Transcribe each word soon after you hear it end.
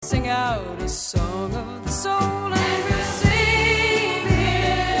sing out a song of the soul. And we'll sing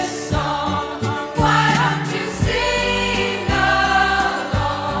this song. Why don't you sing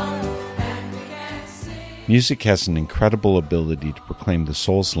along? And we can sing. Music has an incredible ability to proclaim the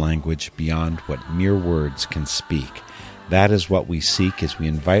soul's language beyond what mere words can speak. That is what we seek as we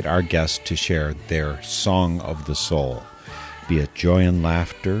invite our guests to share their song of the soul. Be it joy and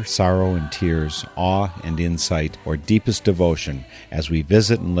laughter, sorrow and tears, awe and insight, or deepest devotion, as we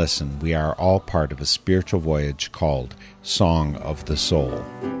visit and listen, we are all part of a spiritual voyage called Song of the Soul.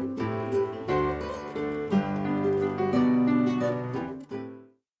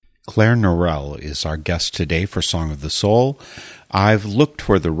 Claire Norell is our guest today for Song of the Soul. I've looked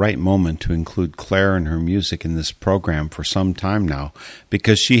for the right moment to include Claire and her music in this program for some time now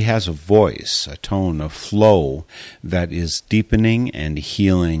because she has a voice, a tone, a flow that is deepening and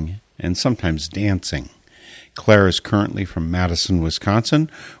healing and sometimes dancing. Claire is currently from Madison, Wisconsin,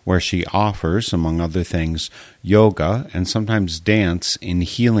 where she offers, among other things, yoga and sometimes dance in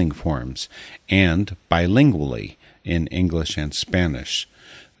healing forms and bilingually in English and Spanish.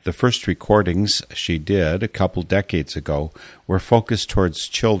 The first recordings she did a couple decades ago were focused towards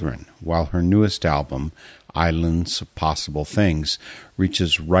children, while her newest album, Islands of Possible Things,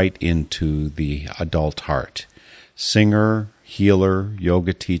 reaches right into the adult heart. Singer, healer,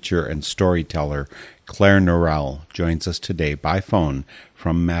 yoga teacher, and storyteller Claire Norell joins us today by phone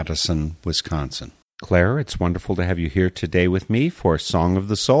from Madison, Wisconsin. Claire, it's wonderful to have you here today with me for Song of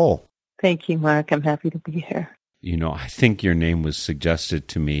the Soul. Thank you, Mark. I'm happy to be here. You know, I think your name was suggested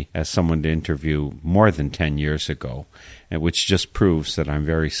to me as someone to interview more than 10 years ago, which just proves that I'm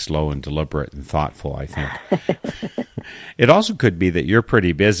very slow and deliberate and thoughtful, I think. It also could be that you're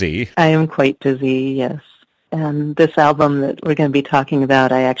pretty busy. I am quite busy, yes. And this album that we're going to be talking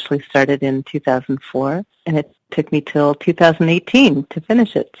about, I actually started in 2004, and it took me till 2018 to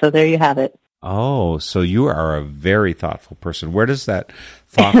finish it. So there you have it. Oh, so you are a very thoughtful person. Where does that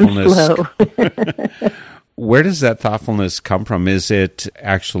thoughtfulness... Where does that thoughtfulness come from? Is it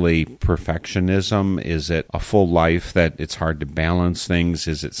actually perfectionism? Is it a full life that it's hard to balance things?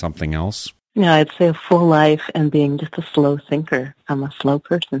 Is it something else? Yeah, I'd say a full life and being just a slow thinker. I'm a slow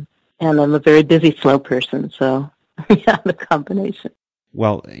person. And I'm a very busy, slow person. So, yeah, the combination.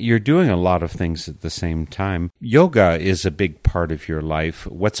 Well, you're doing a lot of things at the same time. Yoga is a big part of your life.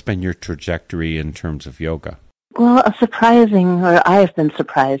 What's been your trajectory in terms of yoga? Well, I've been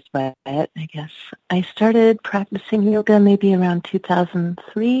surprised by it, I guess. I started practicing yoga maybe around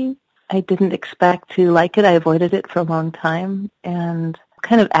 2003. I didn't expect to like it. I avoided it for a long time and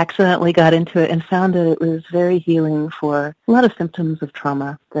kind of accidentally got into it and found that it was very healing for a lot of symptoms of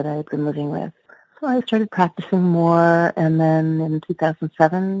trauma that I had been living with. So I started practicing more, and then in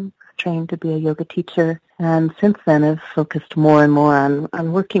 2007, trained to be a yoga teacher. And since then, I've focused more and more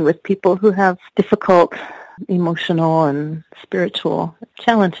on working with people who have difficult emotional and spiritual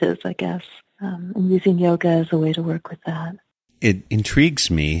challenges, I guess, and using yoga as a way to work with that. It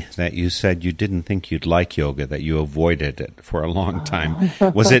intrigues me that you said you didn't think you'd like yoga, that you avoided it for a long time.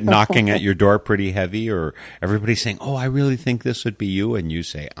 Was it knocking at your door pretty heavy, or everybody saying, oh, I really think this would be you, and you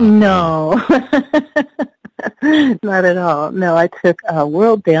say, oh. No, not at all. No, I took a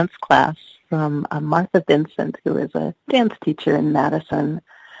world dance class from Martha Vincent, who is a dance teacher in Madison.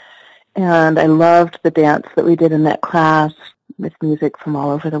 And I loved the dance that we did in that class with music from all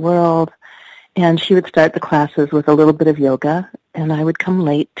over the world. And she would start the classes with a little bit of yoga, and I would come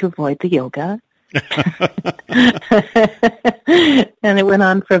late to avoid the yoga. And it went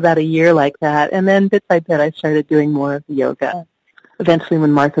on for about a year like that. And then bit by bit, I started doing more of the yoga. Eventually,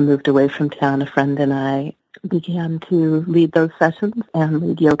 when Martha moved away from town, a friend and I began to lead those sessions and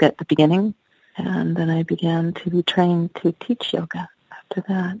lead yoga at the beginning. And then I began to be trained to teach yoga after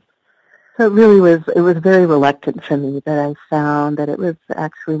that. So it was very reluctant for me, but I found that it was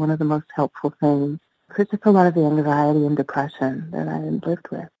actually one of the most helpful things for just a lot of the anxiety and depression that I had lived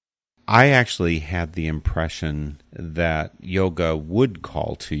with. I actually had the impression that yoga would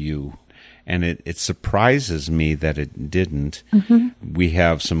call to you, and it surprises me that it didn't. Mm-hmm. We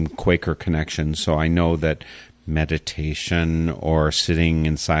have some Quaker connections, so I know that meditation or sitting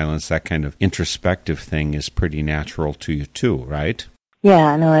in silence, that kind of introspective thing is pretty natural to you too, right?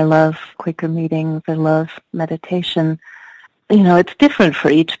 Yeah, no, I love Quaker meetings. I love meditation. You know, it's different for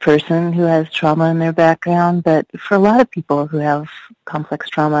each person who has trauma in their background, but for a lot of people who have complex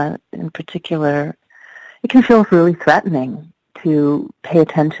trauma in particular, it can feel really threatening to pay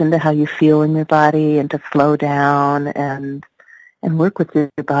attention to how you feel in your body and to slow down and work with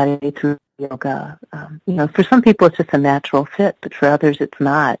your body through yoga. You know, for some people it's just a natural fit, but for others it's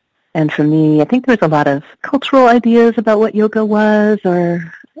not. And for me, I think there was a lot of cultural ideas about what yoga was,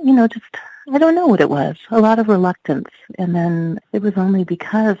 or just, I don't know what it was, a lot of reluctance. And then it was only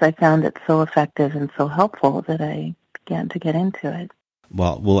because I found it so effective and so helpful that I began to get into it.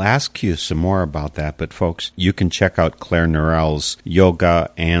 Well, we'll ask you some more about that, but folks, you can check out Claire Norell's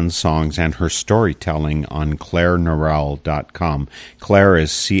yoga and songs and her storytelling on clairenorell.com. Claire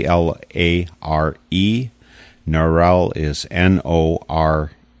is C-L-A-R-E. Norell is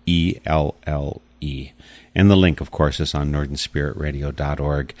N-O-R-E-L-L-E. And the link, of course, is on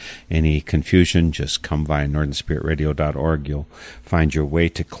northernspiritradio.org. Any confusion, just come via northernspiritradio.org. You'll find your way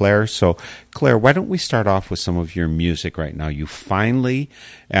to Claire. So, Claire, why don't we start off with some of your music right now? You finally,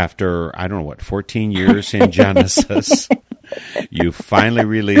 after, 14 years in Genesis, you finally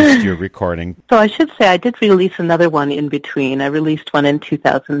released your recording. So I should say I did release another one in between. I released one in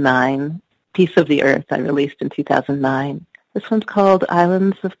 2009. Piece of the Earth I released in 2009. This one's called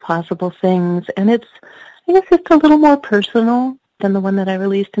Islands of Possible Things, and I guess it's a little more personal than the one that I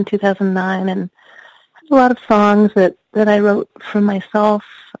released in 2009, and a lot of songs that I wrote for myself.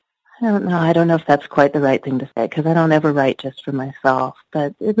 I don't know if that's quite the right thing to say, because I don't ever write just for myself,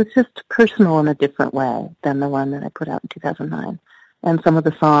 but it was just personal in a different way than the one that I put out in 2009. And some of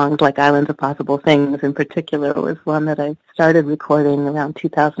the songs, like Islands of Possible Things in particular, was one that I started recording around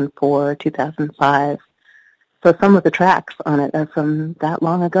 2004, 2005. So some of the tracks on it are from that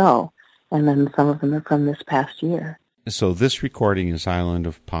long ago, and then some of them are from this past year. So this recording is Island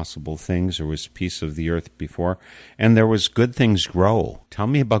of Possible Things. There was Piece of the Earth before, and there was Good Things Grow. Tell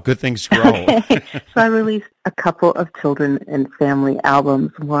me about Good Things Grow. So I released a couple of children and family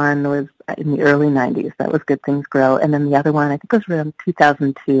albums. One was in the early 90s. That was Good Things Grow. And then the other one, I think it was around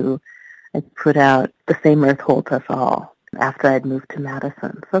 2002, I put out The Same Earth Holds Us All after I'd moved to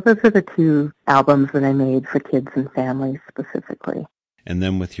Madison. So those are the two albums that I made for kids and families specifically. And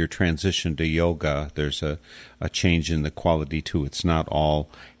then with your transition to yoga, there's a change in the quality too. It's not all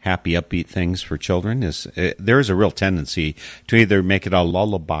happy, upbeat things for children. There is a real tendency to either make it a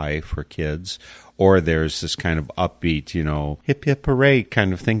lullaby for kids, or there's this kind of upbeat, hip hip hooray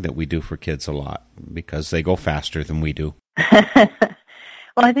kind of thing that we do for kids a lot because they go faster than we do.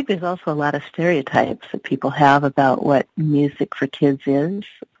 Well, I think there's also a lot of stereotypes that people have about what music for kids is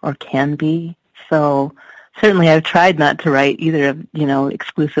or can be. So certainly I've tried not to write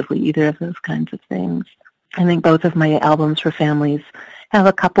exclusively either of those kinds of things. I think both of my albums for families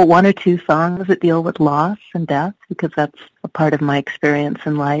have one or two songs that deal with loss and death, because that's a part of my experience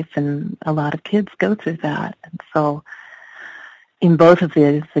in life, and a lot of kids go through that. And so in both of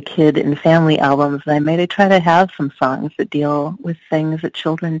the kid and family albums that I made, I try to have some songs that deal with things that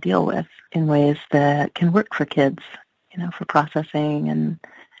children deal with in ways that can work for kids, for processing and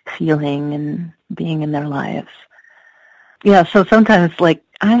feeling and being in their lives. Yeah, so sometimes, I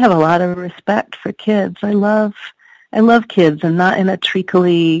have a lot of respect for kids. I love kids, and not in a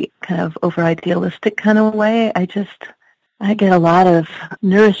treacly, kind of over-idealistic kind of way. I get a lot of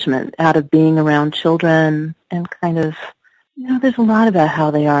nourishment out of being around children, and kind of, there's a lot about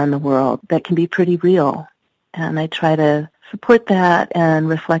how they are in the world that can be pretty real. And I try to support that and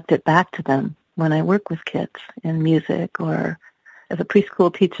reflect it back to them when I work with kids in music, or as a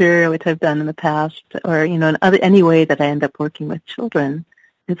preschool teacher, which I've done in the past, or, in any way that I end up working with children.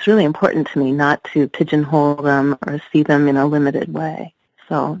 It's really important to me not to pigeonhole them or see them in a limited way.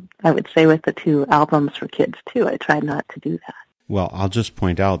 So I would say with the two albums for kids, too, I try not to do that. Well, I'll just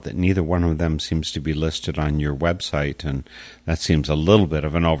point out that neither one of them seems to be listed on your website, and that seems a little bit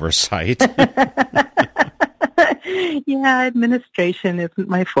of an oversight. Yeah, administration isn't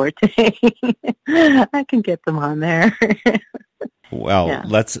my forte. I can get them on there. Well, yeah.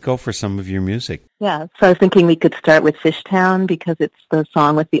 Let's go for some of your music. Yeah, so I was thinking we could start with Fishtown, because it's the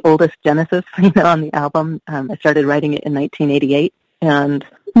song with the oldest Genesis, on the album. I started writing it in 1988, and,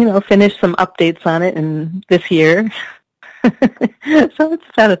 finished some updates on it in this year. So it's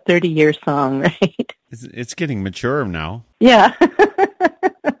about a 30-year song, right? It's getting mature now. Yeah.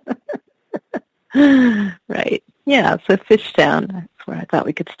 Right. Yeah, so Fishtown, that's where I thought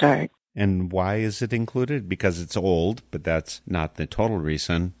we could start. And why is it included? Because it's old, but that's not the total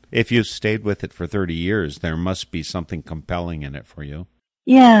reason. If you stayed with it for 30 years, there must be something compelling in it for you.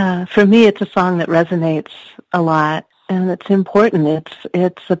 Yeah, for me, it's a song that resonates a lot, and it's important.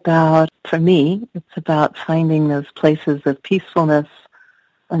 It's about, for me, it's about finding those places of peacefulness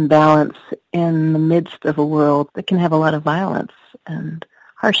and balance in the midst of a world that can have a lot of violence and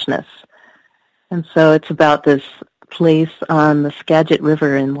harshness. And so it's about this place on the Skagit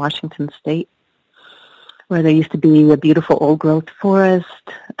River in Washington State, where there used to be a beautiful old-growth forest.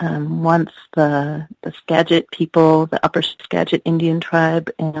 Once the Skagit people, the Upper Skagit Indian tribe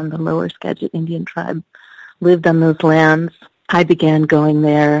and the Lower Skagit Indian tribe, lived on those lands. I began going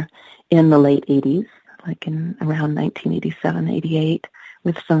there in the late 80s, like in around 1987, 88,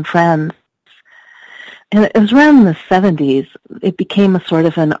 with some friends. And it was around the 70s, it became a sort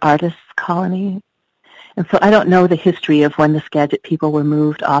of an artist's colony. And so I don't know the history of when the Skagit people were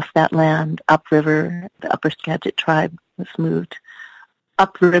moved off that land, upriver. The Upper Skagit tribe was moved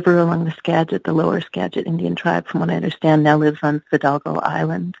upriver along the Skagit. The Lower Skagit Indian tribe, from what I understand, now lives on Fidalgo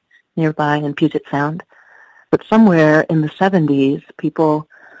Island nearby in Puget Sound. But somewhere in the 70s, people,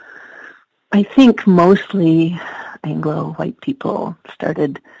 I think mostly Anglo-white people,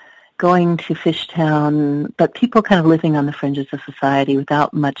 started going to Fishtown, but people kind of living on the fringes of society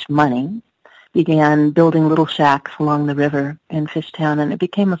without much money began building little shacks along the river in Fishtown, and it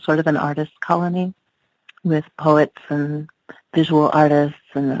became a sort of an artist colony with poets and visual artists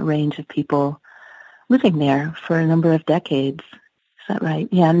and a range of people living there for a number of decades. Is that right?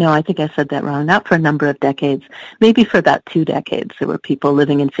 Yeah, no, I think I said that wrong. Not for a number of decades. Maybe for about 2 decades there were people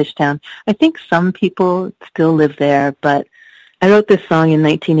living in Fishtown. I think some people still live there, but I wrote this song in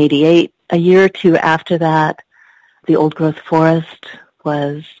 1988. A year or two after that, the old-growth forest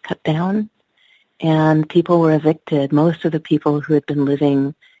was cut down, and people were evicted. Most of the people who had been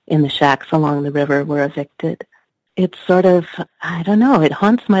living in the shacks along the river were evicted. It's sort of, I don't know, it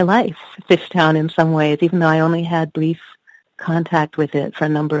haunts my life, Fishtown, in some ways, even though I only had brief contact with it for I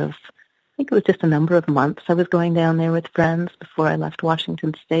think it was just a number of months. I was going down there with friends before I left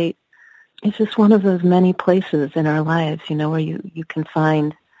Washington State. It's just one of those many places in our lives, where you can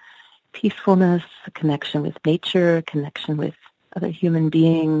find peacefulness, a connection with nature, a connection with other human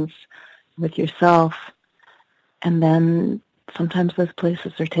beings, with yourself, and then sometimes those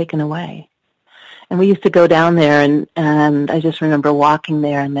places are taken away. And we used to go down there, and I just remember walking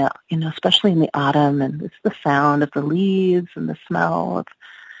there, and especially in the autumn, and it's the sound of the leaves and the smell of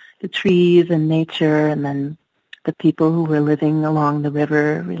the trees and nature, and then the people who were living along the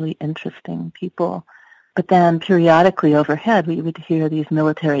river, really interesting people. But then periodically overhead, we would hear these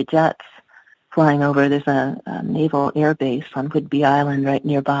military jets flying over. There's a naval air base on Whidbey Island right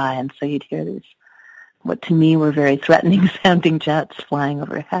nearby, and so you'd hear these, what to me were very threatening sounding jets flying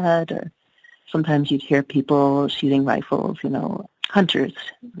overhead, or sometimes you'd hear people shooting rifles, hunters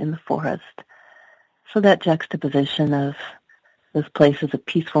in the forest. So that juxtaposition of those places of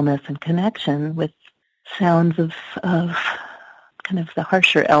peacefulness and connection with sounds of kind of the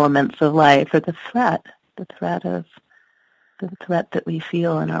harsher elements of life, or the threat that we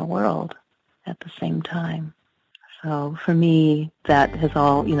feel in our world at the same time. So for me, that has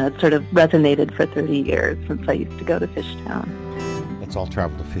all, it sort of resonated for 30 years since I used to go to Fishtown. Let's all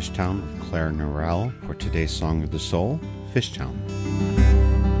travel to Fishtown with Claire Norell for today's Song of the Soul, Fishtown.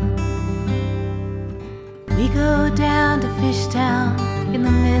 We go down to Fishtown in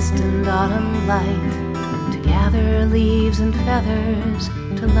the mist and autumn light, to gather leaves and feathers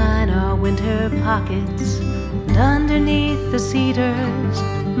to line our winter pockets. And underneath the cedars,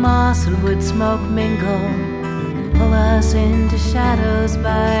 moss and wood smoke mingle and pull us into shadows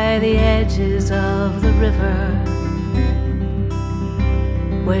by the edges of the river,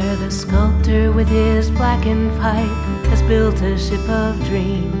 where the sculptor with his blackened pipe has built a ship of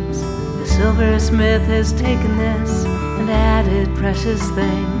dreams. The silversmith has taken this and added precious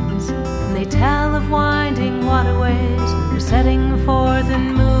things, and they tell of winding waterways for setting forth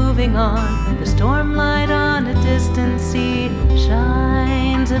and moving on. The stormlight on a distant sea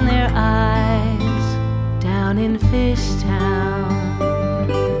shines in their eyes down in Fishtown.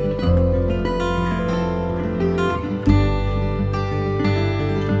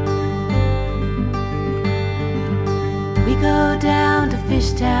 We go down to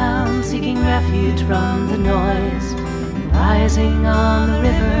Fishtown, seeking refuge from the noise. Rising on the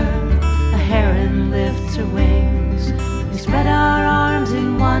river, a heron lifts her wings. We spread our arms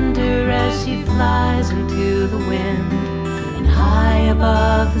in wonder as she flies into the wind. And high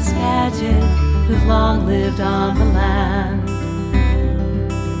above the Skagit, who've long lived on the land,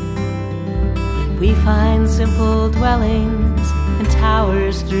 we find simple dwellings and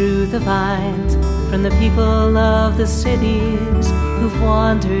towers through the vines, from the people of the cities who've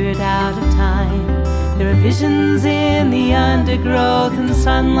wandered out of time. There are visions in the undergrowth and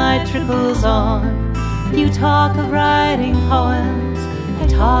sunlight trickles on. You talk of writing poems, I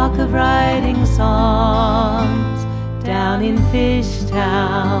talk of writing songs down in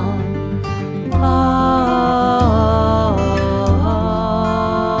Fishtown.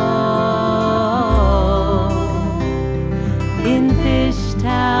 In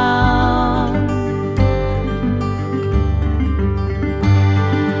Fishtown.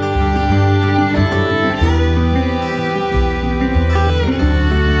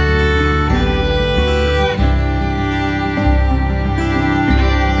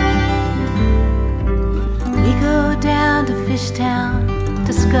 Fishtown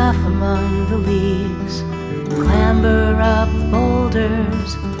to scuff among the leaves, clamber up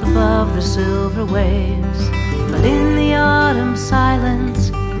boulders above the silver waves. But in the autumn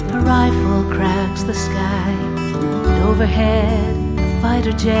silence, a rifle cracks the sky, and overhead a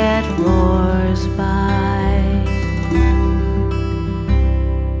fighter jet roars by.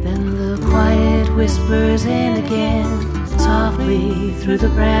 Then the quiet whispers in again. Softly through the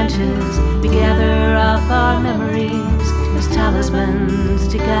branches we gather up our memories as talismans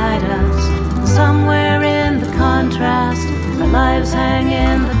to guide us. Somewhere in the contrast, our lives hang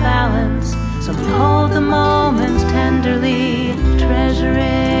in the balance. So we hold the moments tenderly, treasuring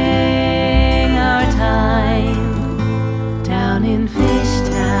our time down in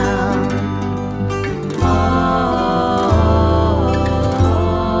Fishtown.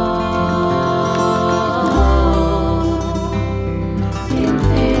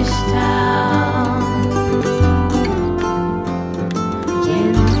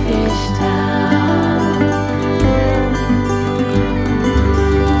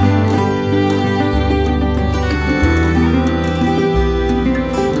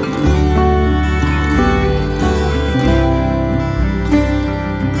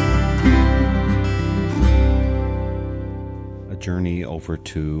 Journey over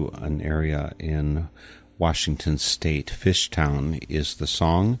to an area in Washington State. Fishtown is the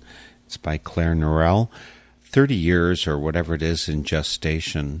song. It's by Claire Norrell. 30 years or whatever it is in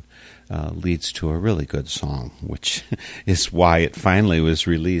gestation leads to a really good song, which is why it finally was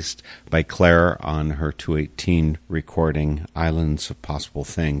released by Claire on her 218 recording, Islands of Possible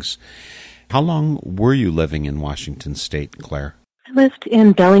Things. How long were you living in Washington State, Claire? I lived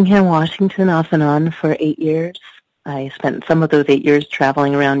in Bellingham, Washington, off and on for 8 years. I spent some of those 8 years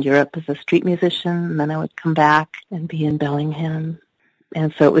traveling around Europe as a street musician, and then I would come back and be in Bellingham.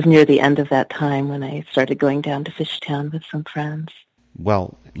 And so it was near the end of that time when I started going down to Fishtown with some friends.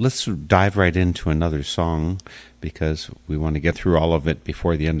 Well, let's dive right into another song because we want to get through all of it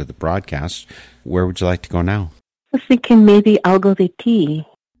before the end of the broadcast. Where would you like to go now? I was thinking maybe Algo de Ti.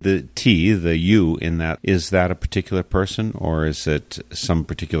 The T, the you in that, is that a particular person, or is it some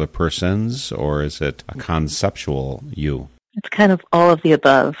particular persons, or is it a conceptual you? It's kind of all of the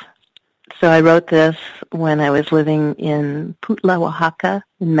above. So I wrote this when I was living in Putla, Oaxaca,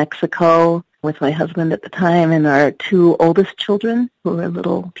 in Mexico, with my husband at the time and our two oldest children, who were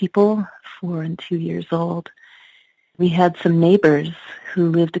little people, 4 and 2 years old. We had some neighbors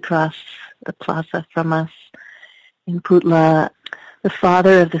who lived across the plaza from us in Putla. The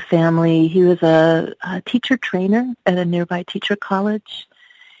father of the family, he was a teacher trainer at a nearby teacher college.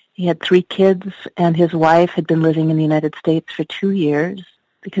 He had 3 kids, and his wife had been living in the United States for 2 years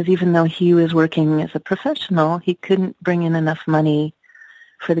because even though he was working as a professional, he couldn't bring in enough money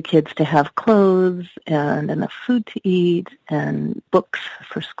for the kids to have clothes and enough food to eat and books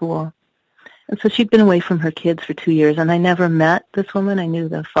for school. And so she'd been away from her kids for 2 years, and I never met this woman. I knew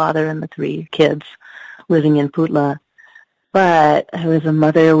the father and the 3 kids living in Putla. But I was a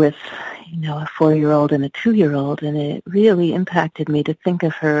mother with, a 4-year-old and a 2-year-old, and it really impacted me to think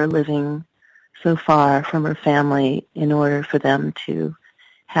of her living so far from her family in order for them to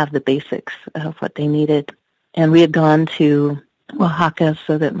have the basics of what they needed. And we had gone to Oaxaca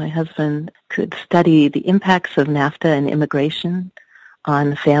so that my husband could study the impacts of NAFTA and immigration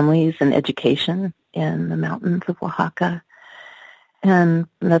on families and education in the mountains of Oaxaca. And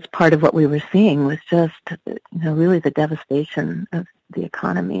that's part of what we were seeing was just, really the devastation of the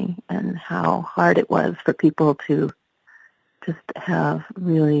economy and how hard it was for people to just have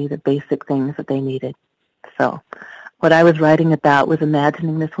really the basic things that they needed. So what I was writing about was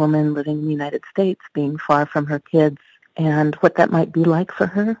imagining this woman living in the United States, being far from her kids, and what that might be like for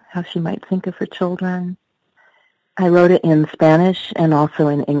her, how she might think of her children. I wrote it in Spanish and also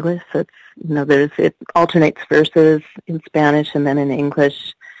in English. So it's, it alternates verses in Spanish and then in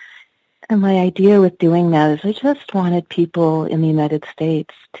English. And my idea with doing that is I just wanted people in the United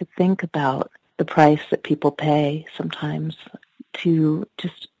States to think about the price that people pay sometimes to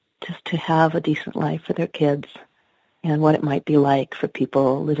just to have a decent life for their kids and what it might be like for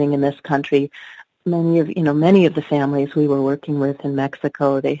people living in this country. Many of the families we were working with in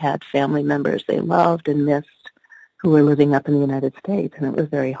Mexico, they had family members they loved and missed who were living up in the United States, and it was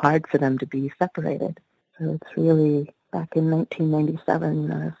very hard for them to be separated. So it's really, back in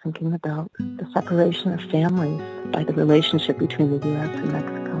 1997, I was thinking about the separation of families by the relationship between the U.S. and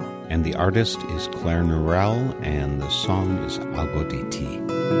Mexico. And the artist is Claire Norrell, and the song is Algo de Ti.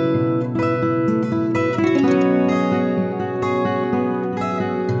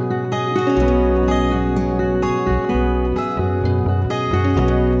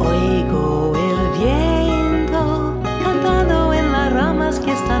 Oigo el viento cantando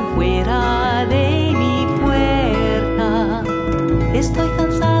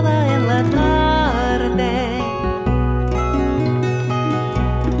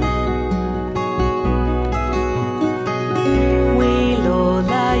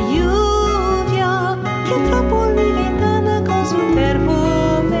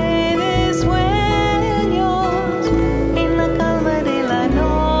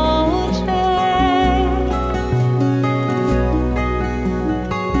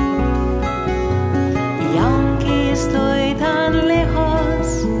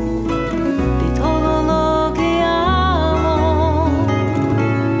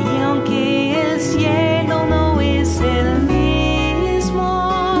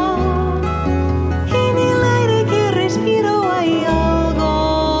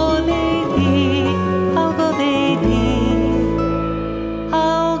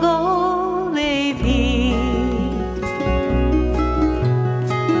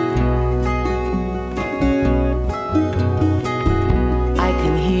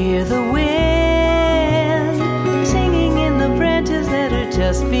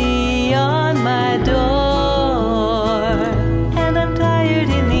just beyond my door, and I'm tired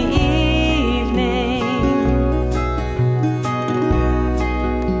in the evening.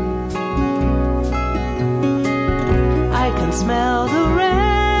 I can smell the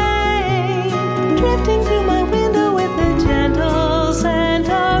rain drifting through my window with a gentle scent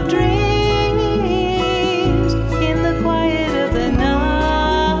of dreams in the quiet of the night.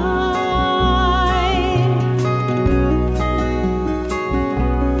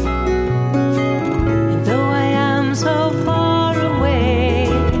 And though I am so far away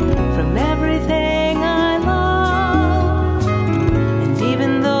from everything I love, and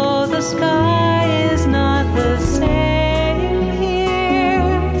even though the sky is not the same here,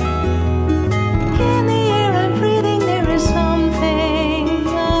 in the air I'm breathing there is something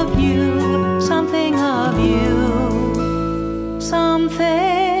of you, something of you,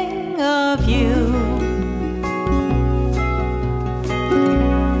 something of you.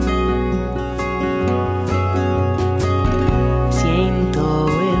 Siento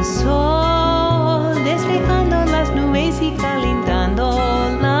el sol despejando las nubes y calentando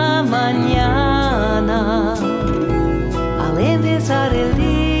la mañana al empezar el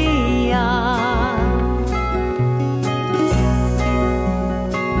día.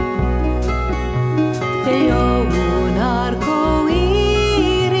 Veo un arco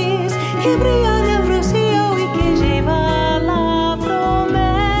iris que brilla en el rocío y que lleva la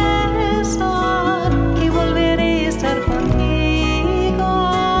promesa que volveré a estar contigo.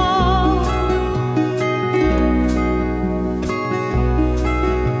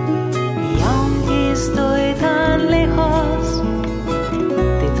 Y aunque estoy tan lejos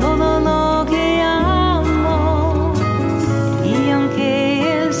de todo lo que amo, y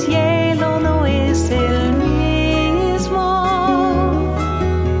aunque el cielo no es el mismo,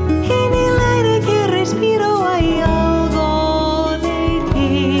 en el aire que respiro hay algo de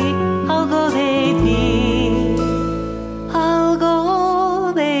ti, algo de ti,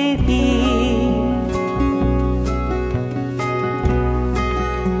 algo de ti.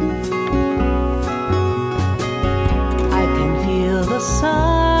 I can feel the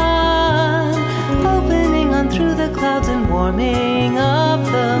sun opening on through the clouds and warming up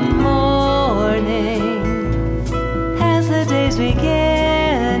the morning as the day's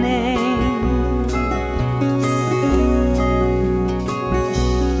beginning.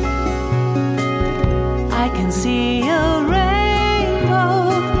 I can see a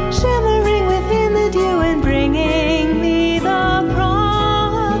rainbow shimmering within the dew and bringing me the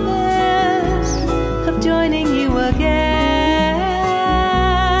promise of joining you again.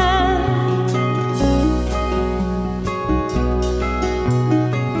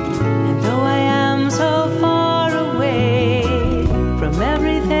 And though I am so far away from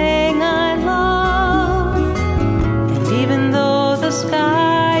everything I love, and even though the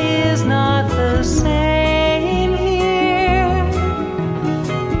sky is not the same here,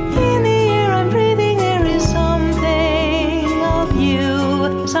 in the air I'm breathing there is something of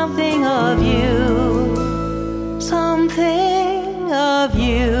you, something of you, something of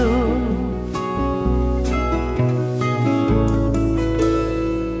you.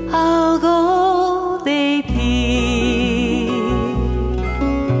 Algo de ti.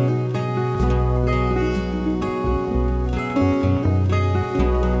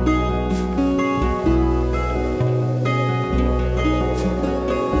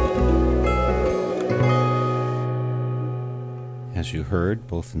 As you heard,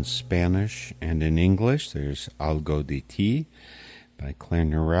 both in Spanish and in English, there's Algo de Ti by Claire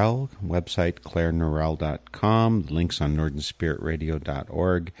Norell, website clairenorell.com, links on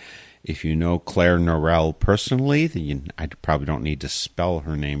northernspiritradio.org. If you know Claire Norell personally, then I probably don't need to spell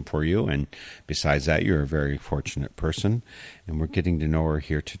her name for you, and besides that, you're a very fortunate person, and we're getting to know her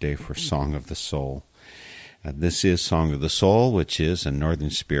here today for Song of the Soul. This is Song of the Soul, which is a Northern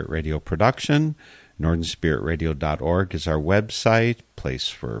Spirit Radio production. NorthernSpiritRadio.org is our website, place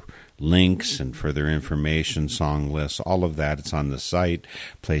for links and further information, song lists, all of that. It's on the site,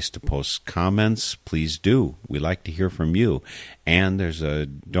 place to post comments. Please do. We like to hear from you. And there's a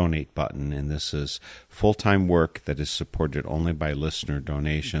donate button, and this is full-time work that is supported only by listener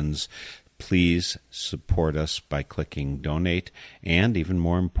donations. Please support us by clicking donate, and even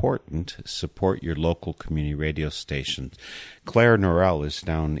more important, support your local community radio stations. Claire Norell is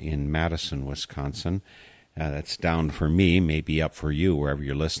down in Madison, Wisconsin. That's down for me, maybe up for you, wherever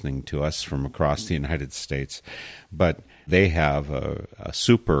you're listening to us from across the United States. But they have a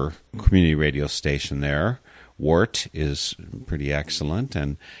super community radio station there, WART is pretty excellent,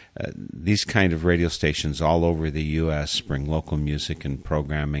 and these kind of radio stations all over the U.S. bring local music and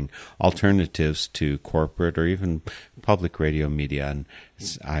programming alternatives to corporate or even public radio media. And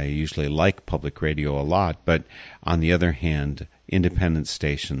I usually like public radio a lot, but on the other hand, independent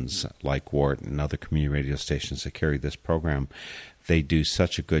stations like WART and other community radio stations that carry this program, they do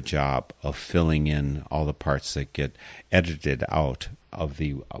such a good job of filling in all the parts that get edited out of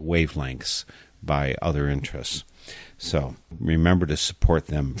the wavelengths by other interests. So remember to support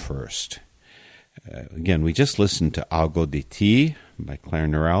them first. Again, we just listened to Algo de Ti by Claire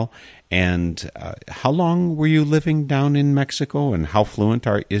Norell. And how long were you living down in Mexico, and how fluent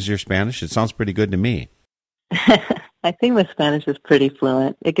is your Spanish? It sounds pretty good to me. I think my Spanish is pretty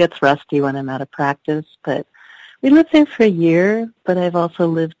fluent. It gets rusty when I'm out of practice, but we lived there for a year, but I've also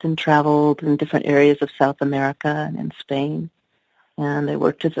lived and traveled in different areas of South America and in Spain. And I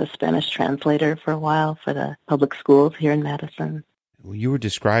worked as a Spanish translator for a while for the public schools here in Madison. You were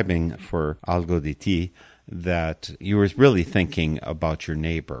describing for Algo de Ti that you were really thinking about your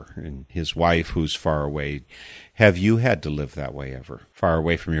neighbor and his wife who's far away. Have you had to live that way ever, far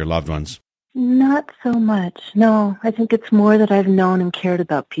away from your loved ones? Not so much. No, I think it's more that I've known and cared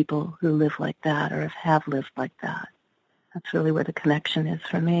about people who live like that or have lived like that. That's really where the connection is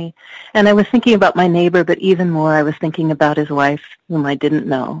for me. And I was thinking about my neighbor, but even more I was thinking about his wife, whom I didn't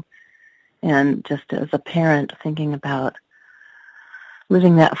know. And just as a parent, thinking about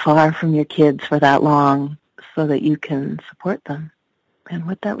living that far from your kids for that long so that you can support them and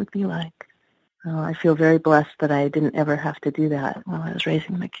what that would be like. I feel very blessed that I didn't ever have to do that while I was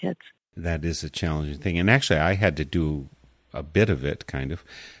raising my kids. That is a challenging thing. And actually, I had to do a bit of it, kind of,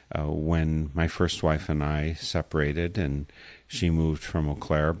 when my first wife and I separated and she moved from Eau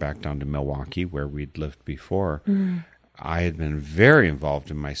Claire back down to Milwaukee, where we'd lived before. I had been very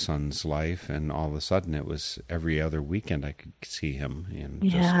involved in my son's life, and all of a sudden it was every other weekend I could see him.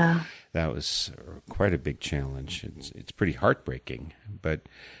 And that was quite a big challenge. It's pretty heartbreaking, but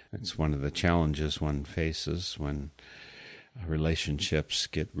it's one of the challenges one faces when relationships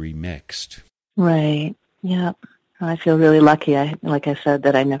get remixed. Right. Yeah. I feel really lucky, like I said,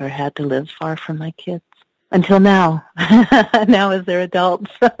 that I never had to live far from my kids. Until now. Now as they're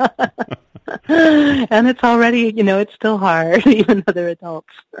adults. And it's already, it's still hard, even though they're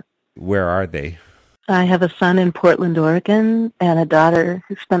adults. Where are they? I have a son in Portland, Oregon, and a daughter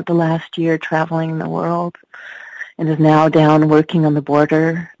who spent the last year traveling the world and is now down working on the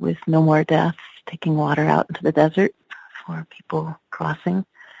border with No More Deaths, taking water out into the desert for people crossing,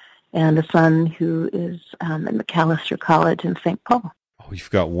 and a son who is at Macalester College in St. Paul. Oh, you've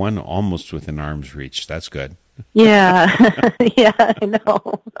got one almost within arm's reach. That's good. Yeah, yeah, I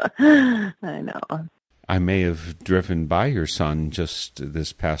know. I know. I may have driven by your son just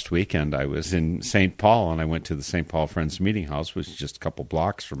this past weekend. I was in St. Paul, and I went to the St. Paul Friends Meeting House, which is just a couple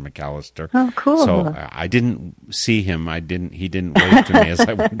blocks from Macalester. Oh, cool. So I didn't see him. He didn't wave to me as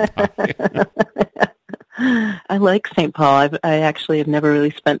I went by. I like St. Paul. I actually have never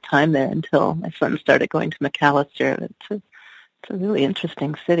really spent time there until my son started going to Macalester. It's a really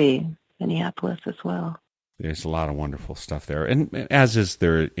interesting city, Minneapolis as well. There's a lot of wonderful stuff there, and as is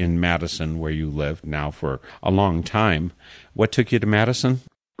there in Madison, where you lived now for a long time. What took you to Madison?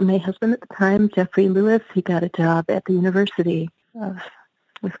 My husband at the time, Jeffrey Lewis, he got a job at the University of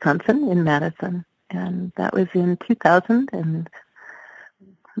Wisconsin in Madison, and that was in 2000, and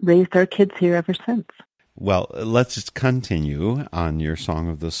raised our kids here ever since. Well, let's just continue on your Song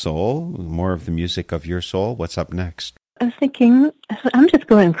of the Soul, more of the music of your soul. What's up next? I was thinking, I'm just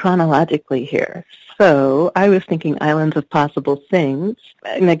going chronologically here. So I was thinking Islands of Possible Things.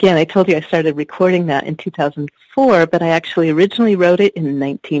 And again, I told you I started recording that in 2004, but I actually originally wrote it in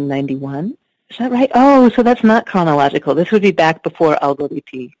 1991. Is that right? Oh, so that's not chronological. This would be back before Algo de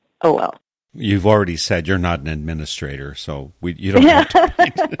Ti. Oh, well. You've already said you're not an administrator, so you don't have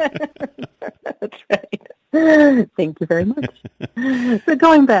to. That's right. Thank you very much. So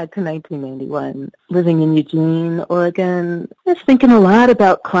going back to 1991, living in Eugene, Oregon, I was thinking a lot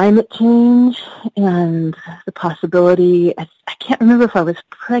about climate change and the possibility. I can't remember if I was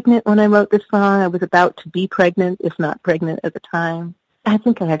pregnant when I wrote this song. I was about to be pregnant, if not pregnant at the time. I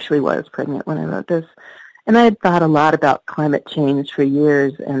think I actually was pregnant when I wrote this. And I had thought a lot about climate change for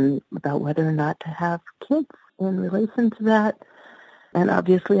years and about whether or not to have kids in relation to that. And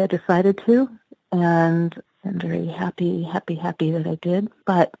obviously I decided to, and I'm very happy that I did.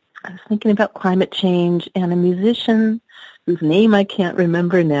 But I was thinking about climate change, and a musician whose name I can't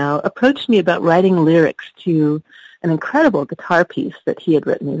remember now approached me about writing lyrics to an incredible guitar piece that he had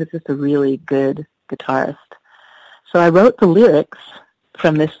written. He was just a really good guitarist. So I wrote the lyrics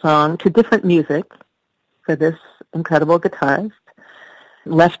from this song to different music, for this incredible guitarist.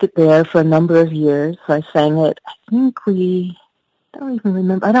 Left it there for a number of years. So I sang it. I don't even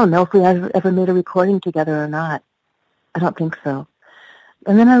remember. I don't know if we ever made a recording together or not. I don't think so.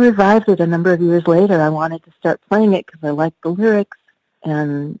 And then I revived it a number of years later. I wanted to start playing it because I liked the lyrics.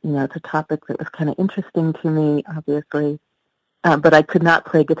 And, it's a topic that was kind of interesting to me, obviously. But I could not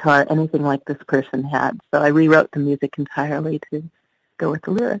play guitar anything like this person had. So I rewrote the music entirely to go with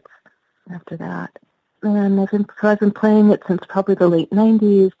the lyrics after that. And I've been playing it since probably the late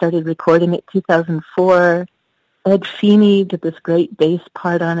 90s, started recording it 2004. Ed Feeney did this great bass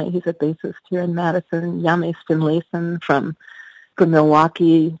part on it. He's a bassist here in Madison. Yame Finlayson from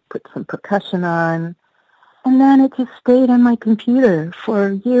Milwaukee put some percussion on. And then it just stayed on my computer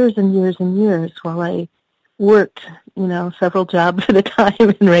for years and years and years while I worked, several jobs at a time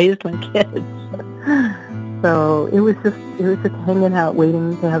and raised my kids. So it was just hanging out,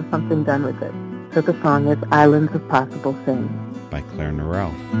 waiting to have something done with it. So the song is Islands of Possible Things by Claire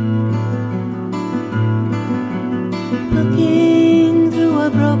Norell. Looking through a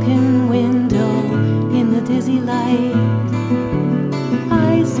broken window in the dizzy light,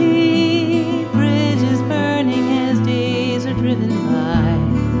 I see bridges burning as days are driven by.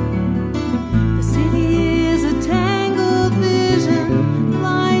 The city is a tangled vision,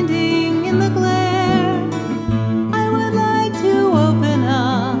 blinding in the glare. I would like to open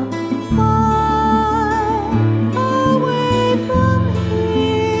up far away from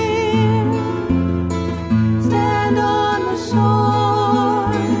here, stand on the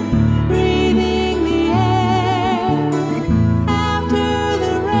shore, breathing the air. After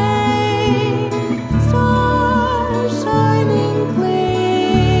the rain, stars shining clear.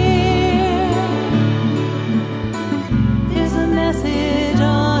 There's a message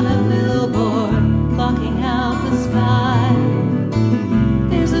on a billboard blocking out the sky.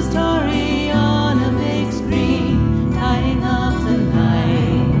 There's a story on a big screen tying up the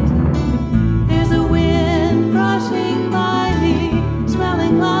night. There's a wind brushing by me,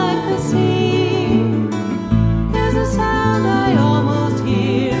 smelling like the sea. There's a sound I almost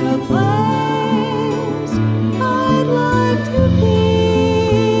hear, a place I'd like to be.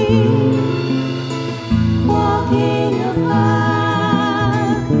 Walking a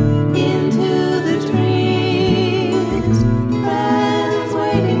path into the trees, friends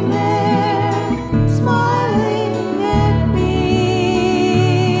waiting there, smiling at me.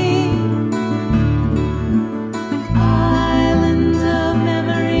 Islands of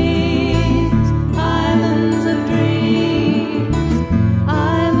memories, islands of dreams,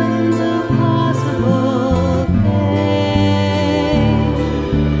 islands of possible things.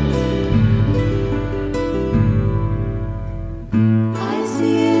 I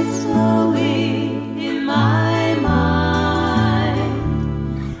see it slowly in my mind,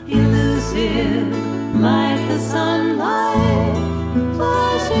 elusive like the sunlight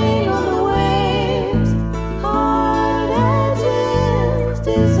flashing on the waves. Hard edges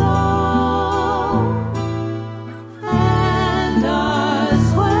dissolve and are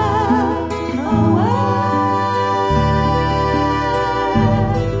swept away.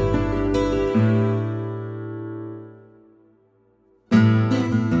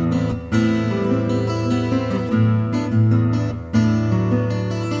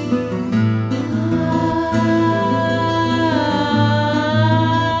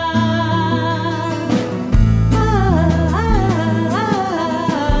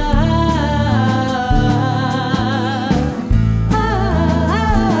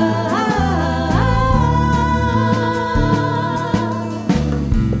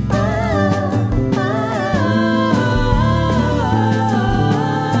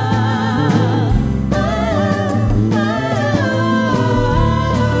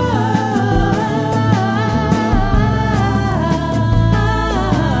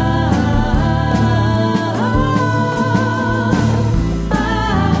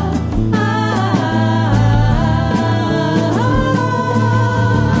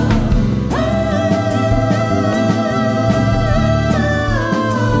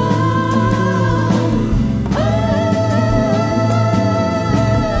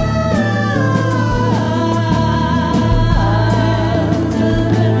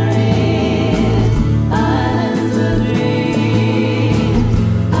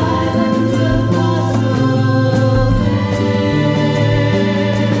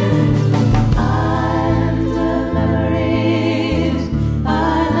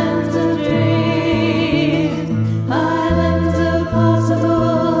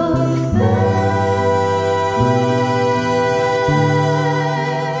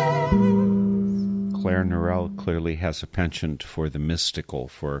 Claire Norell clearly has a penchant for the mystical,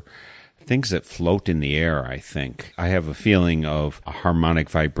 for things that float in the air, I think. I have a feeling of a harmonic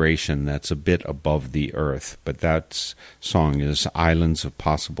vibration that's a bit above the earth, but that song is Islands of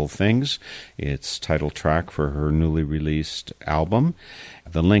Possible Things. It's title track for her newly released album.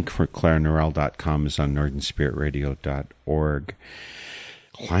 The link for ClaireNorell.com is on NorthernSpiritRadio.org.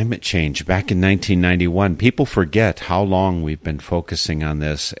 Climate change. Back in 1991, people forget how long we've been focusing on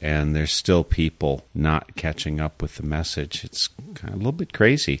this, and there's still people not catching up with the message. It's kind of a little bit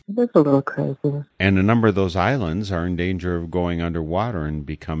crazy. It is a little crazy. And a number of those islands are in danger of going underwater and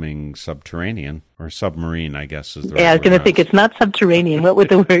becoming subterranean, or submarine, I guess is the right Yeah, I was going to word. think it's not subterranean. What would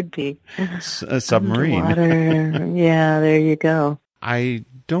the word be? Submarine. Underwater. Yeah, there you go. I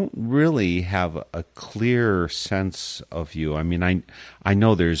don't really have a clear sense of you. I mean, I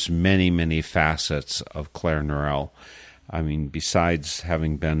know there's many, many facets of Claire Norell. I mean, besides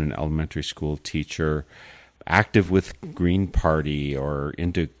having been an elementary school teacher, active with Green Party, or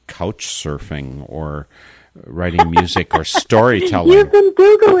into couch surfing, or writing music, or storytelling. You've been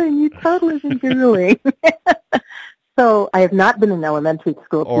Googling. You totally been Googling. So I have not been an elementary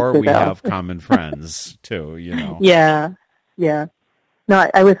school teacher, Or we though. have common friends, too, you know. Yeah. No,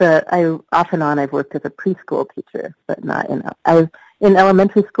 I off and on I've worked as a preschool teacher, but not in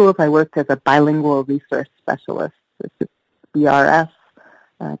elementary schools. I worked as a bilingual resource specialist, which is BRS,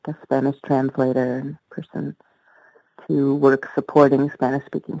 like a Spanish translator and person to work supporting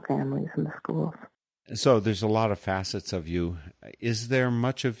Spanish-speaking families in the schools. So there's a lot of facets of you. Is there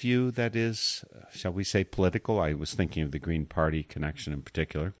much of you that is, shall we say, political? I was thinking of the Green Party connection in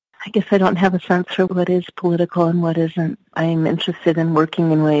particular. I guess I don't have a sense for what is political and what isn't. I'm interested in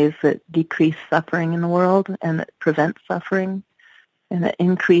working in ways that decrease suffering in the world and that prevent suffering and that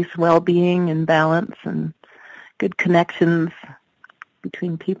increase well-being and balance and good connections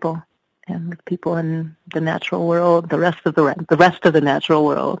between people and with people in the natural world, the rest of the natural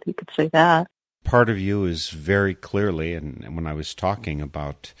world. You could say that. Part of you is very clearly, and when I was talking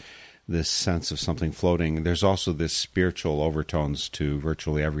about this sense of something floating, there's also this spiritual overtones to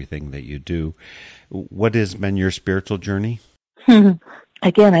virtually everything that you do. What has been your spiritual journey?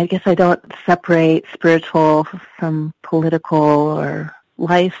 Again, I guess I don't separate spiritual from political or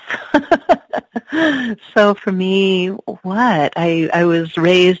life. So for me, I was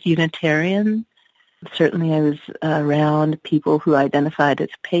raised Unitarian. Certainly I was around people who identified as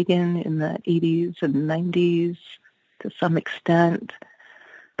pagan in the 80s and 90s to some extent.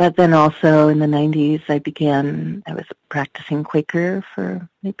 But then also in the 90s, I was practicing Quaker for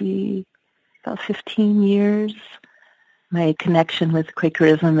maybe about 15 years. My connection with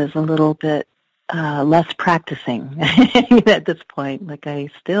Quakerism is a little bit less practicing at this point. Like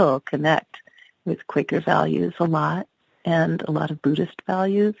I still connect with Quaker values a lot, and a lot of Buddhist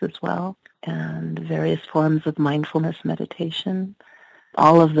values as well, and various forms of mindfulness meditation.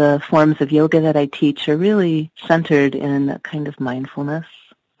 All of the forms of yoga that I teach are really centered in a kind of mindfulness,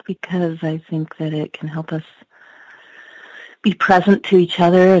 because I think that it can help us be present to each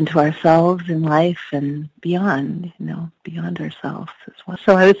other and to ourselves in life and beyond, beyond ourselves as well.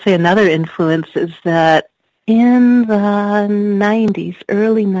 So I would say another influence is that in the 90s,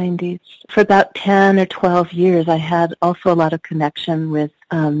 early 90s, for about 10 or 12 years, I had also a lot of connection with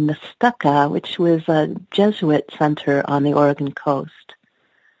Nestucca, which was a Jesuit center on the Oregon coast.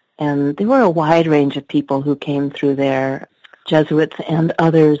 And there were a wide range of people who came through there, Jesuits and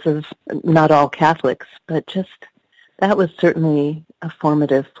others, of not all Catholics, but just that was certainly a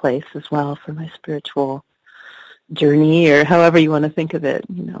formative place as well for my spiritual journey, or however you want to think of it,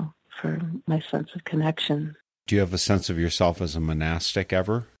 for my sense of connection. Do you have a sense of yourself as a monastic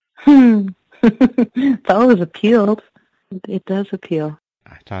ever? It's always appealed. It does appeal.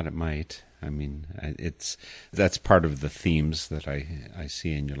 I thought it might. I mean, that's part of the themes that I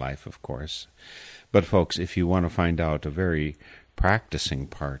see in your life, of course. But folks, if you want to find out a very practicing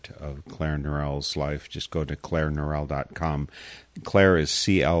part of Claire Norell's life, just go to ClaireNorell.com. Claire is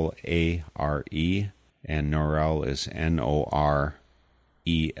Clare, and Norell is Norelle.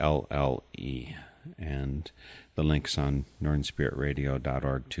 And the link's on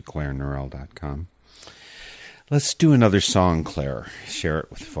NorthernSpiritRadio.org to ClaireNorell.com. Let's do another song, Claire. Share it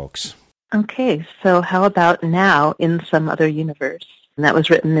with folks. Okay, so how about Now in Some Other Universe? And that was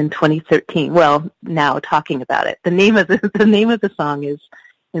written in 2013. Well, now talking about it. The name of the song is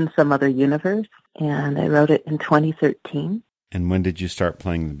In Some Other Universe, and I wrote it in 2013. And when did you start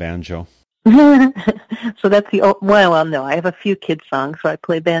playing the banjo? So that's no, I have a few kid songs where I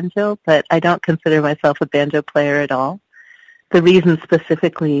play banjo, but I don't consider myself a banjo player at all. The reason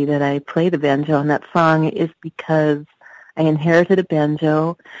specifically that I play the banjo on that song is because I inherited a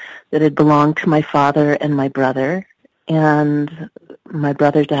banjo that had belonged to my father and my brother, and my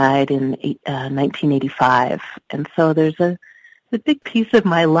brother died in 1985, and so there's a big piece of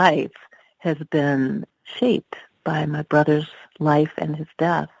my life has been shaped by my brother's life and his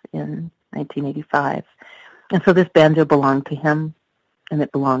death in 1985. And so this banjo belonged to him, and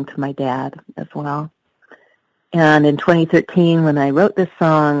it belonged to my dad as well. And in 2013, when I wrote this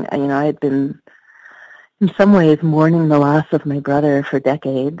song, I had been in some ways mourning the loss of my brother for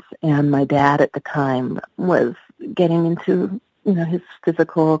decades, and my dad at the time was getting into, his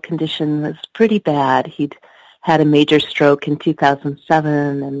physical condition was pretty bad. He'd had a major stroke in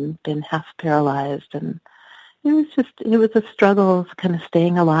 2007 and been half paralyzed, and it was a struggle kind of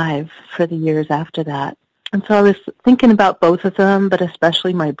staying alive for the years after that. And so I was thinking about both of them, but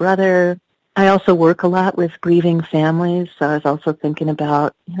especially my brother. I also work a lot with grieving families, so I was also thinking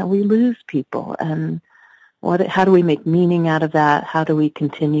about, we lose people, and how do we make meaning out of that? How do we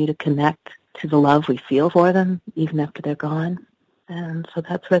continue to connect to the love we feel for them, even after they're gone? And so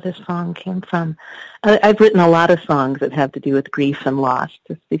that's where this song came from. I've written a lot of songs that have to do with grief and loss,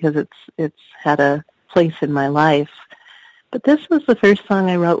 just because it's had a place in my life. But this was the first song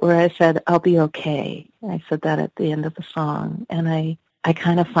I wrote where I said, I'll be okay. I said that at the end of the song, and I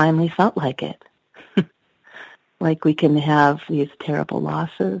kind of finally felt like it. Like we can have these terrible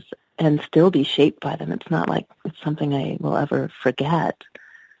losses and still be shaped by them. It's not like it's something I will ever forget.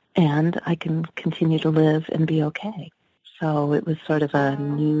 And I can continue to live and be okay. So it was sort of a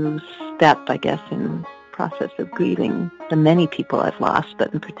new step, I guess, in the process of grieving the many people I've lost,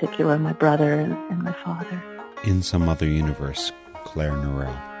 but in particular my brother and my father. In Some Other Universe, Claire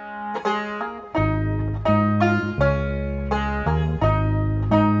Norell.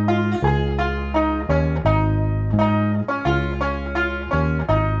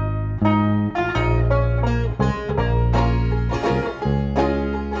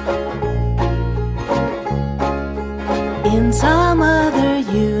 In some other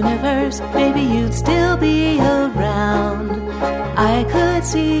universe, maybe you'd still be around. I could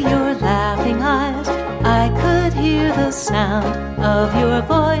see your laughing eyes, I could hear the sound of your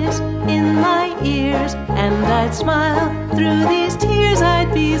voice in my ears, and I'd smile through these tears.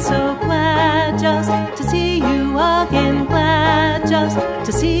 I'd be so glad just to see you again, glad just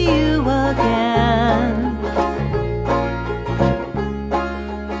to see you again.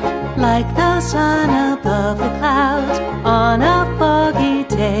 Like the sun above the clouds on a foggy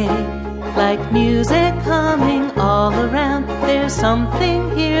day, like music coming all around, there's something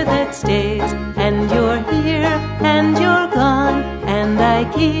here that stays. And you're here and you're gone, and I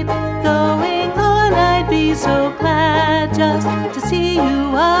keep going on. I'd be so glad just to see you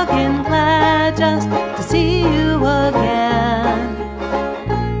again, glad just to see you again.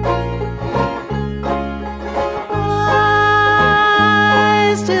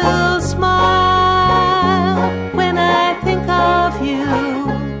 I still smile when I think of you.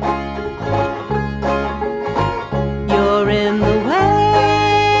 You're in the ways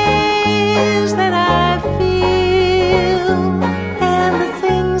that I feel and the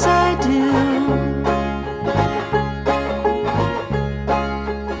things I do.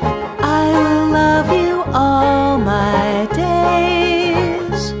 I will love you all my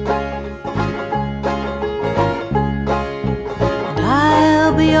days, and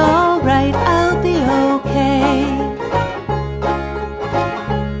I'll be alright, I'll be okay.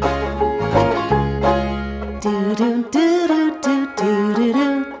 Do do do do do do do do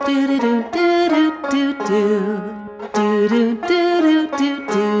do do do do do do do do do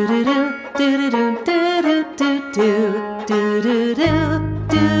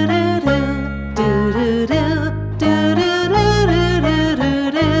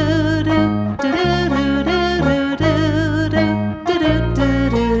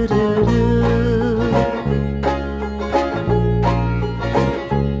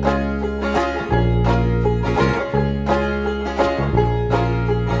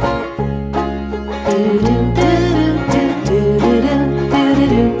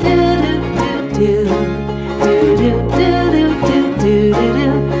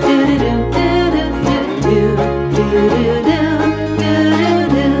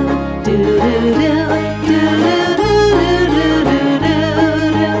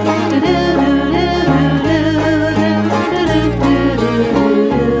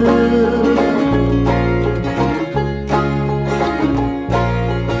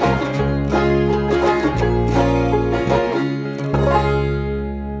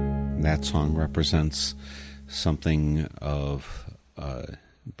That song represents something of a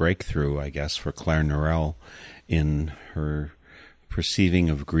breakthrough, I guess, for Claire Norell in her perceiving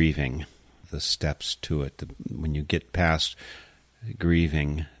of grieving, the steps to it. When you get past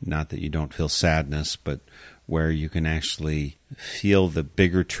grieving, not that you don't feel sadness, but where you can actually feel the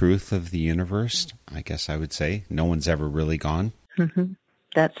bigger truth of the universe, I guess I would say. No one's ever really gone. Mm-hmm.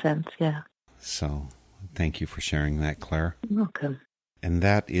 That sense, yeah. So thank you for sharing that, Claire. You're welcome. And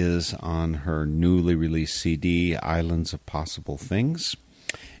that is on her newly released CD, Islands of Possible Things.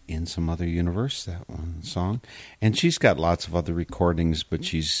 In Some Other Universe, that one song. And she's got lots of other recordings, but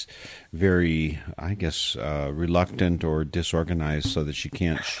she's very, I guess, reluctant or disorganized so that she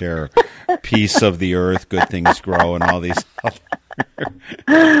can't share Piece of the Earth, Good Things Grow, and all these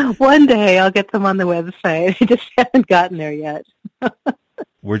other... One day I'll get them on the website. I just haven't gotten there yet.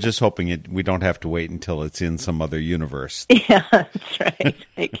 We're just hoping we don't have to wait until it's in some other universe. Yeah, that's right.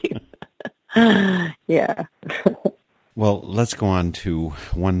 Thank you. Yeah. Well, let's go on to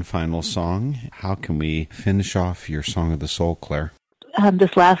one final song. How can we finish off your Song of the Soul, Claire?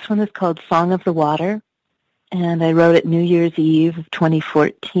 This last one is called Song of the Water, and I wrote it New Year's Eve of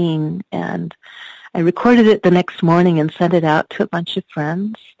 2014, and I recorded it the next morning and sent it out to a bunch of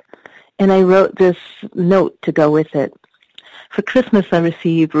friends, and I wrote this note to go with it. For Christmas, I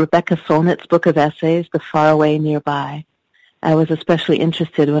received Rebecca Solnit's book of essays, The Faraway Nearby. I was especially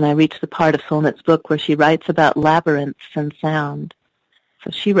interested when I reached the part of Solnit's book where she writes about labyrinths and sound. So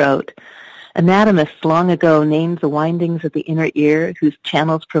she wrote, anatomists long ago named the windings of the inner ear, whose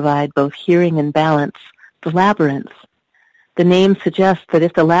channels provide both hearing and balance, the labyrinths. The name suggests that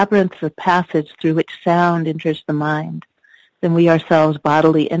if the labyrinth is a passage through which sound enters the mind, then we ourselves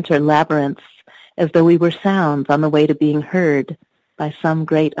bodily enter labyrinths as though we were sounds on the way to being heard by some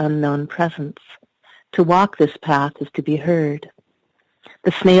great unknown presence. To walk this path is to be heard.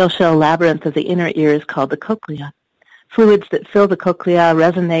 The snail shell labyrinth of the inner ear is called the cochlea. Fluids that fill the cochlea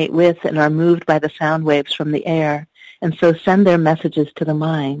resonate with and are moved by the sound waves from the air, and so send their messages to the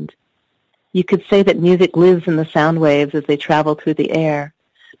mind. You could say that music lives in the sound waves as they travel through the air,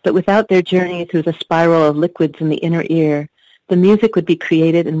 but without their journey through the spiral of liquids in the inner ear, the music would be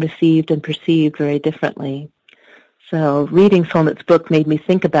created and received and perceived very differently. So reading Solnit's book made me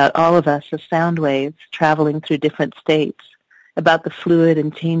think about all of us as sound waves traveling through different states, about the fluid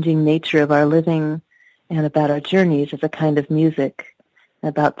and changing nature of our living, and about our journeys as a kind of music,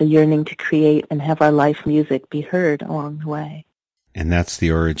 about the yearning to create and have our life music be heard along the way. And that's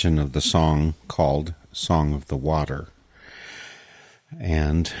the origin of the song called Song of the Water.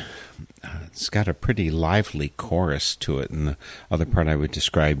 And it's got a pretty lively chorus to it, and the other part I would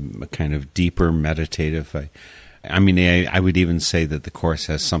describe a kind of deeper, meditative. I mean, I would even say that the chorus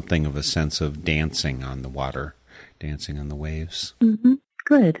has something of a sense of dancing on the water, dancing on the waves. Mm-hmm.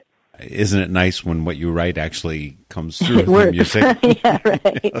 Good. Isn't it nice when what you write actually comes through It the works. music? Yeah,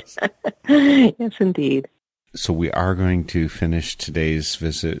 right. Yes, indeed. So we are going to finish today's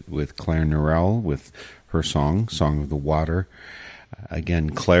visit with Claire Norell with her song, Song of the Water. Again,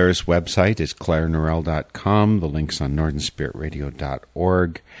 Claire's website is clairenorell.com. The link's on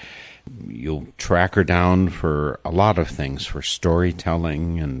northernspiritradio.org. You'll track her down for a lot of things, for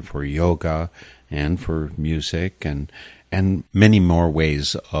storytelling and for yoga and for music and many more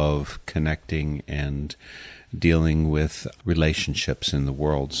ways of connecting and dealing with relationships in the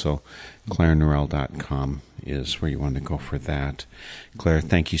world. So clairenorell.com is where you want to go for that. Claire,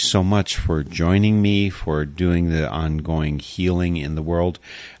 thank you so much for joining me, for doing the ongoing healing in the world.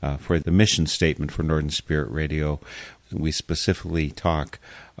 For the mission statement for Northern Spirit Radio, we specifically talk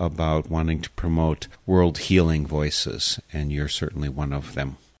about wanting to promote world healing voices, and you're certainly one of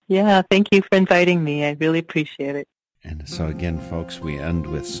them. Yeah, thank you for inviting me. I really appreciate it. And so again, folks, we end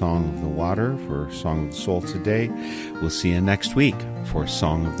with Song of the Water for Song of the Soul today. We'll see you next week for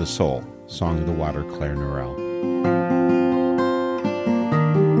Song of the Soul, Song of the Water, Claire Norell.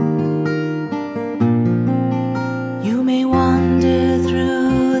 You may wander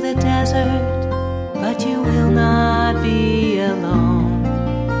through the desert, but you will not be alone.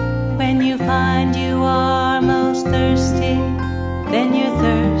 When you find you are most thirsty, then your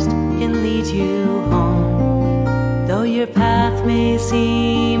thirst can lead you home. Though your path may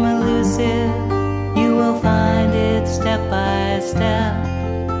seem elusive, you will find it step by step.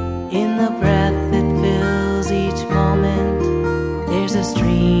 In the breath that fills each moment, there's a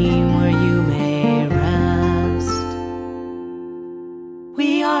stream where you may rest.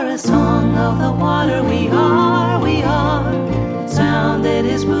 We are a song of the water, we are. Sound that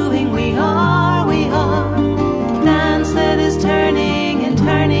is moving, we are. Dance that is turning and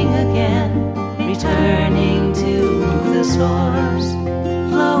turning again, returning to the source,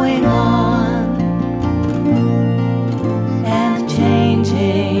 flowing on and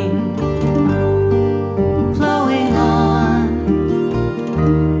changing, flowing on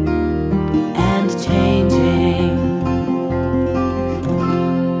and changing.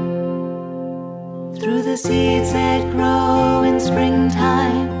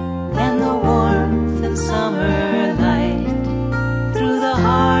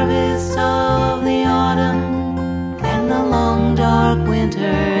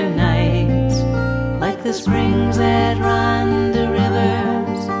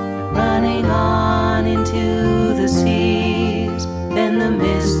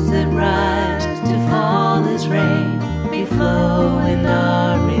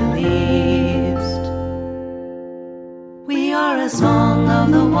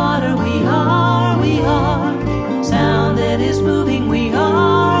 of the water, we are, we are. Sound that is moving, we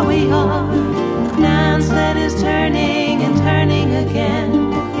are, we are. Dance that is turning and turning again,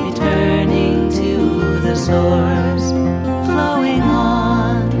 returning to the source, flowing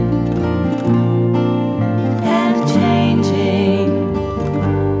on and changing,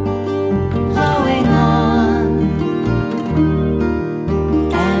 flowing on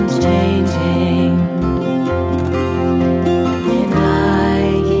and changing. And I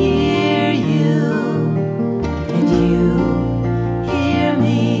hear you, and you hear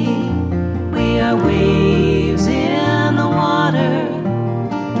me. We are waves in the water,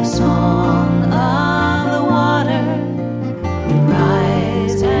 the song of the water. We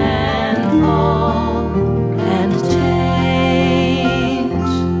rise and fall and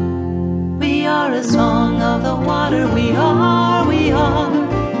change. We are a song of the water, we are, we are.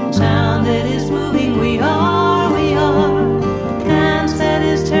 Sound that is moving, we are, we are. Dance that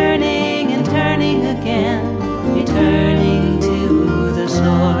is turning and turning again, returning to the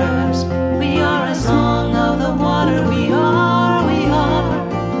source. We are a song of the water, we are, we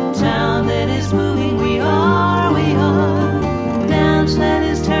are. Sound that is moving, we are, we are. Dance that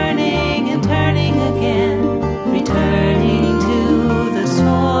is turning and turning again, returning to the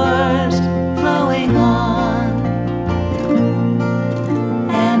source, flowing on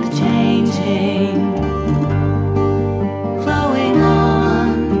and changing, flowing on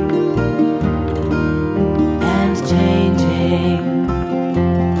and changing.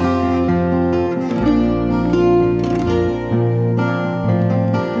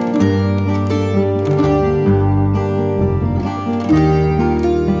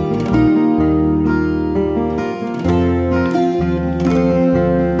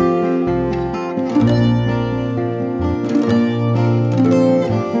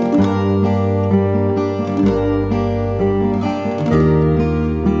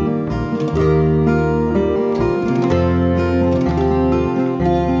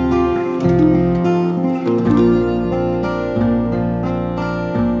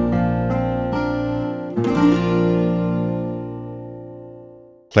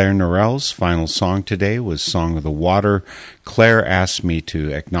 Claire Norell's final song today was Song of the Water. Claire asked me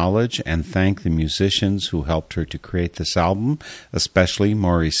to acknowledge and thank the musicians who helped her to create this album, especially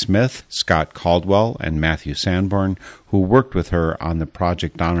Maury Smith, Scott Caldwell, and Matthew Sanborn, who worked with her on the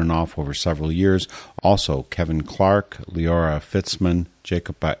project on and off over several years. Also, Kevin Clark, Leora Fitzman,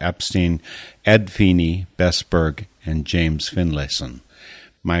 Jacob Epstein, Ed Feeney, Bess Berg, and James Finlayson.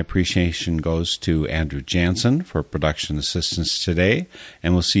 My appreciation goes to Andrew Jansen for production assistance today,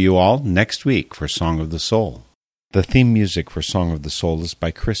 and we'll see you all next week for Song of the Soul. The theme music for Song of the Soul is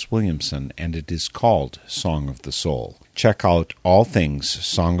by Chris Williamson, and it is called Song of the Soul. Check out all things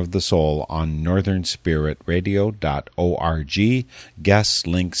Song of the Soul on northernspiritradio.org, guests,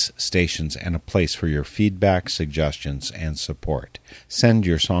 links, stations, and a place for your feedback, suggestions, and support. Send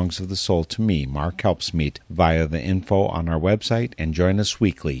your Songs of the Soul to me, Mark Helpsmeet, via the info on our website, and join us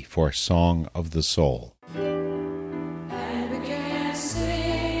weekly for Song of the Soul.